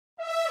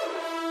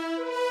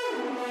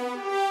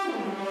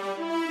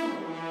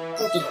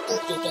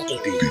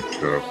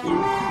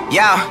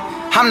Yeah,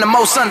 I'm the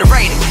most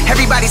underrated.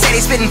 Everybody say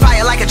they spitting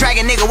fire like a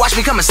dragon, nigga, watch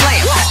me come and slay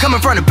 'em.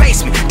 Coming from the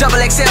basement, double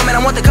XL, man, I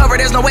want the cover,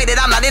 there's no way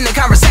that I'm not in the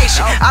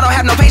conversation. I don't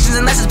have no patience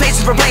unless it's patience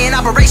for playing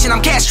operation.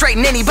 I'm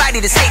castrating anybody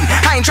that's hating.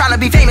 I ain't trying to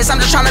be famous, I'm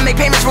just trying to make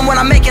payments from what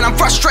I'm making. I'm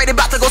frustrated,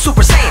 about to go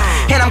Super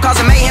Saiyan, and I'm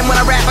causing mayhem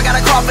when I rap. I got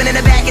a coffin in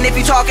the back, and if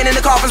you talking in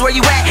the coffins, where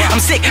you at? I'm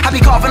sick, I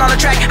be coughing on the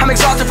track. I'm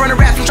exhausted from the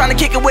raps, I'm trying to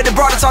kick it with the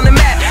broad that's on the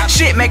map.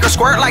 Shit, make her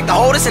squirt like the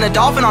oldest and a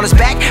dolphin on his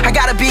back. I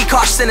gotta be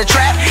cautious in the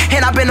trap,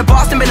 and I've been to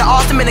Boston, been to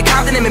Austin, been to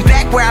Compton, and been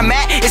back where I'm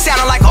at. It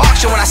sounded like an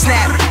auction when I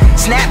snap.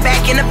 Snap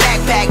back in the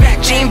backpack,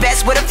 jean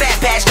vest with a fat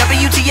patch,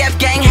 WTF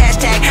gang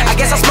hashtag. I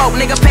guess I smoke,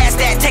 nigga, past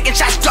that. Taking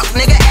shots, duck,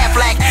 nigga,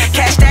 Aflac.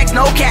 Cash tags,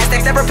 no cash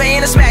tags, never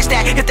paying to smash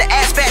that. If the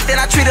ass fat, then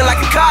I treat it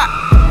like a cop.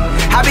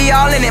 I be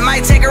all in it,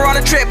 might take her on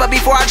a trip, but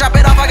before I drop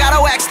it off, I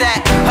gotta wax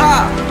that.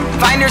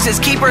 Finders is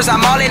keepers,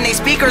 I'm all in they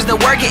speakers, the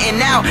word getting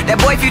out. That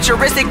boy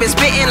futuristic been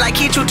spitting like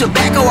he chew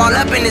tobacco all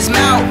up in his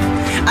mouth.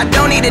 I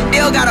don't need a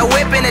deal, got a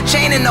whip and a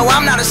chain, and no,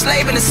 I'm not a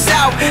slave in the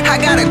South. I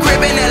got a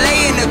crib in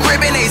LA and a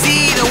crib in AZ,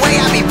 either way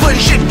I be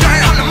putting shit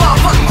down. I'm the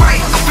motherfucking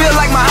great. I feel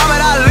like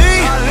Muhammad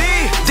Ali.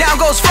 Down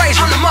goes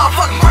Frazier. I'm the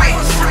motherfucking great.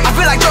 I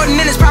feel like Jordan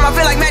in his prime, I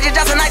feel like Magic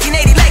Johnson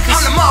 1980 Lakers.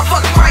 I'm the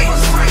motherfucking great.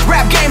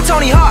 Rap game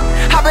Tony Hawk,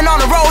 hopping on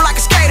the road like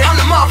a skater. I'm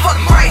the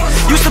motherfucking great.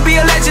 Used to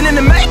be a legend in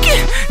the making,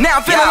 now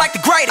I'm feeling like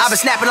the greatest. I've been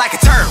snapping like a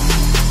turtle,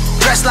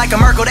 dressed like a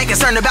Merkel, they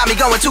concerned about me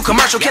going too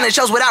commercial, killing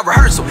shows without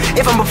rehearsal.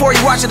 If I'm before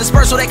you watch the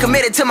dispersal, they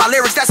committed to my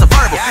lyrics, that's a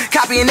verbal.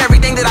 Copying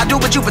everything that I do,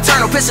 but you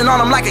paternal, pissing on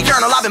them like a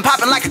urinal. I've been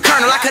popping like a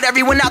kernel, I cut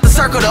everyone out the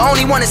circle. The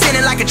only one that's in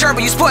it like a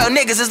gerbil, you spoiled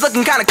niggas is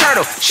looking kinda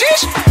curdle.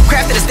 Sheesh,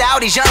 crafted a style,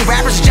 these young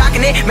rappers are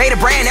jocking it. Made a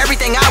brand,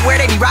 everything I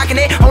wear, they be rocking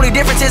it. Only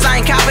difference is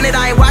I ain't copping it,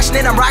 I ain't watching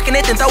it, I'm rocking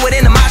it. Then throw it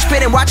in the mosh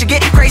pit and watch it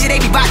get crazy. They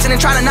be boxing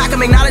and trying to knock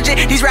them, acknowledge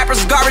it. These rappers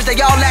is garbage, they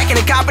all lacking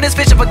in confidence.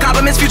 Fishing for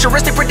compliments,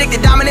 futuristic,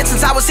 predicted dominance.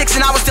 Since I was 6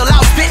 and I was still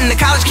out spitting to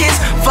college kids.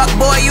 Fuck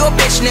boy, you a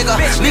bitch, nigga.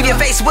 Leave your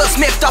face Will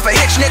Smith off a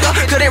hitch, nigga.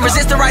 Couldn't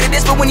resist the right of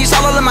this, but when you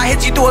saw all of my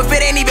hits, you threw a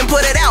fit, ain't even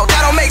put it out.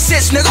 That don't make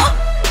sense, nigga.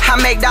 I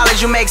make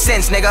dollars, you make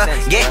sense, nigga.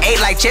 Get ate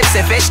like chips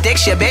and fish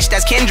sticks, your bitch.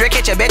 That's Kendrick,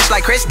 hit your bitch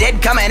like Chris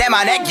did. Coming at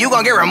my neck, you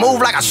gon' get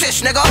removed like a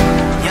sis, nigga.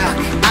 Yeah,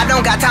 I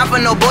don't got time for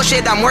no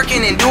bullshit, I'm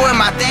working and doing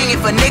my thing.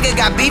 If a nigga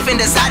got beef and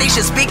decide he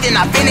should speak, then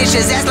I finish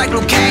his ass like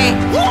Luke Kane.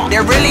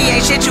 There really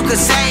ain't shit you could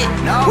say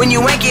when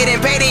you ain't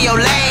getting paid in your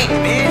lane.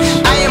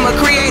 I am a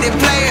creative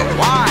player,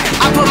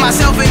 I put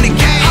myself in the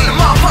game. I'm the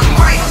motherfucking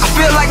great. I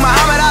feel like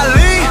Muhammad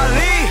Ali.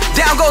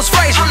 Down goes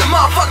Frazier. I'm the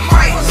motherfucking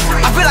great.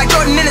 I feel like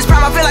Jordan in his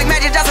prime, I feel like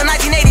Magic Johnson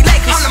 1980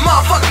 Lakers. I'm the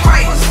motherfucking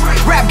great.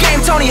 Rap game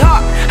Tony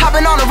Hawk,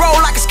 hopping on the road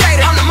like a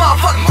skater. I'm the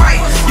motherfucking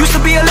great. Used to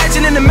be a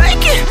legend in the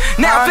making,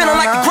 now I'm feeling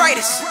like the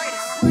greatest.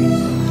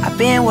 I've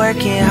been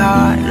working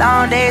hard,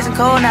 long days and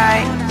cold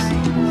nights.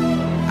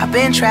 I've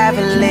been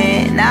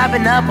traveling, I've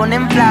been up on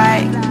them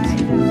flights.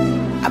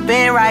 I've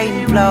been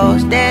writing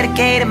flows,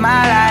 dedicated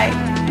my life.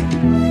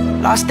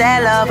 Lost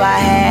that love I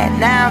had,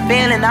 now I'm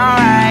feeling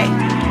alright.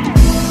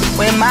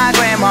 When my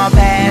grandma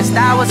passed,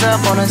 I was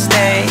up on the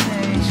stage.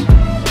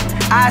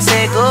 I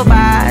said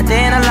goodbye,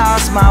 then I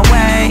lost my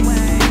way.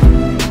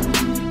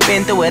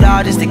 Been through it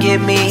all just to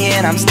get me here,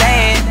 and I'm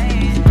staying.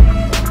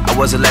 I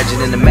was a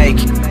legend in the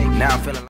making, now I'm feeling